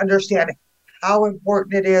people to understand how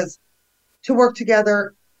important it is to work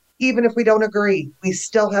together. Even if we don't agree, we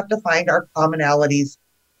still have to find our commonalities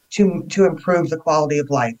to improve the quality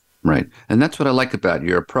of life. Right. And that's what I like about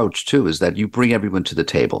your approach, too, is that you bring everyone to the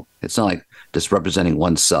table. It's not like just representing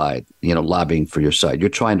one side, lobbying for your side.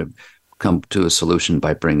 You're trying to come to a solution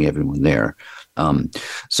by bringing everyone there.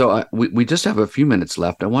 So we just have a few minutes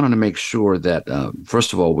left. I wanted to make sure that,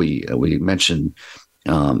 first of all, we mentioned,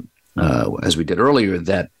 as we did earlier,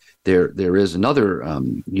 that there is another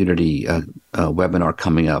Unity webinar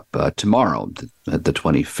coming up tomorrow, the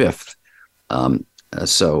 25th.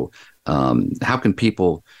 So how can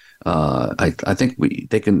people? I think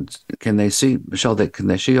can they see, Michelle? Can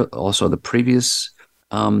they see also the previous?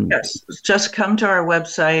 Yes, just come to our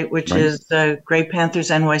website, which is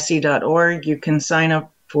greypanthersnyc.org. You can sign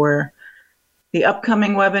up for the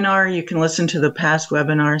upcoming webinar. You can listen to the past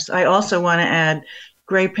webinars. I also want to add,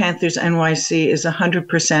 Grey Panthers NYC is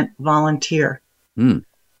 100% volunteer. Mm.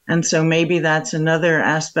 And so maybe that's another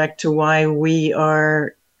aspect to why we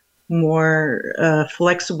are more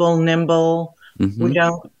flexible, nimble. Mm-hmm. We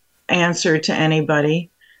don't answer to anybody.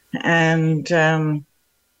 And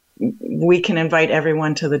we can invite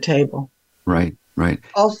everyone to the table. Right.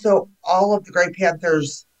 Also, all of the Grey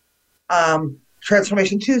Panthers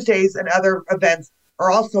Transformation Tuesdays and other events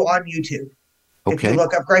are also on YouTube. Okay. If you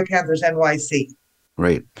look up Grey Panthers NYC.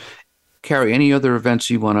 Great. Carrie, any other events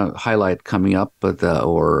you want to highlight coming up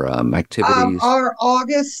or activities? Our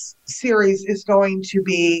August series is going to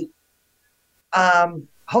be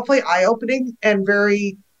hopefully eye-opening and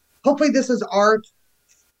hopefully this is our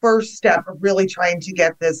first step of really trying to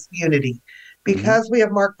get this unity. Because we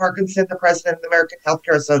have Mark Parkinson, the president of the American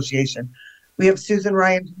Healthcare Association. We have Susan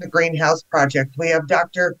Ryan from the Greenhouse Project. We have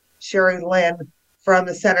Dr. Sherry Lynn from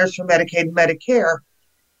the Centers for Medicaid and Medicare.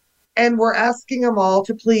 And we're asking them all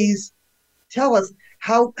to please tell us,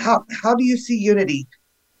 how do you see unity?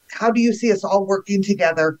 How do you see us all working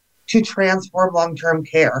together to transform long-term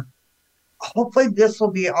care? Hopefully this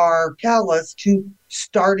will be our catalyst to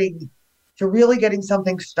really getting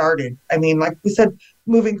something started. I mean, like we said,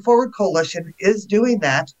 Moving Forward Coalition is doing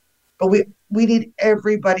that, but we need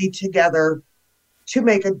everybody together to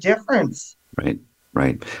make a difference.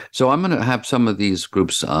 Right. So I'm going to have some of these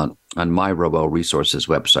groups on my Robo Resources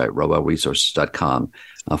website, roboresources.com,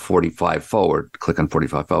 45 forward. Click on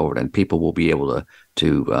 45 forward, and people will be able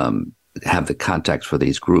to have the contacts for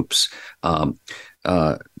these groups.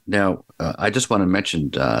 Now, I just want to mention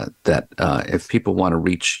that if people want to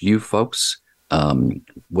reach you folks,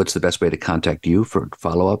 what's the best way to contact you for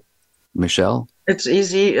follow-up, Michelle? It's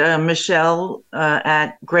easy, Michelle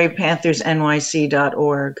at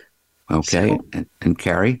greypanthersnyc.org. Okay, and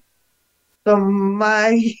Carrie? So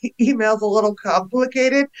my email's a little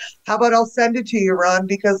complicated. How about I'll send it to you, Ron,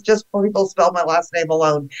 because just for people spell my last name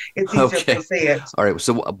alone, it's easier to see it. All right,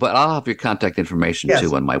 so but I'll have your contact information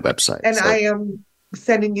too on my website. And I am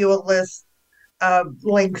sending you a list of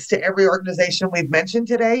links to every organization we've mentioned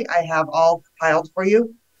today. I have all compiled for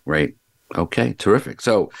you. Great. Okay, terrific.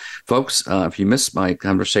 So, folks, if you missed my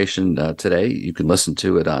conversation today, you can listen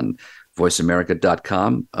to it on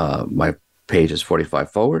voiceamerica.com. My page is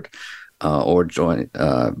 45 forward, or join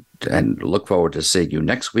and look forward to seeing you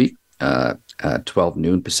next week at 12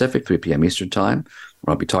 noon Pacific, 3 p.m. Eastern Time,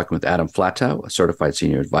 where I'll be talking with Adam Flatow, a certified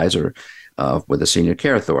senior advisor with the Senior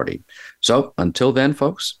Care Authority. So until then,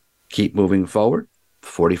 folks, keep moving forward,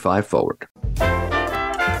 45 forward.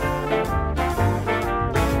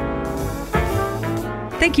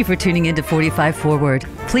 Thank you for tuning in to 45 Forward.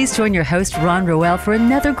 Please join your host, Ron Roel, for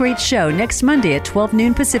another great show next Monday at 12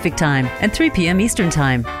 noon Pacific Time and 3 p.m. Eastern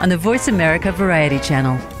Time on the Voice America Variety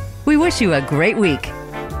Channel. We wish you a great week.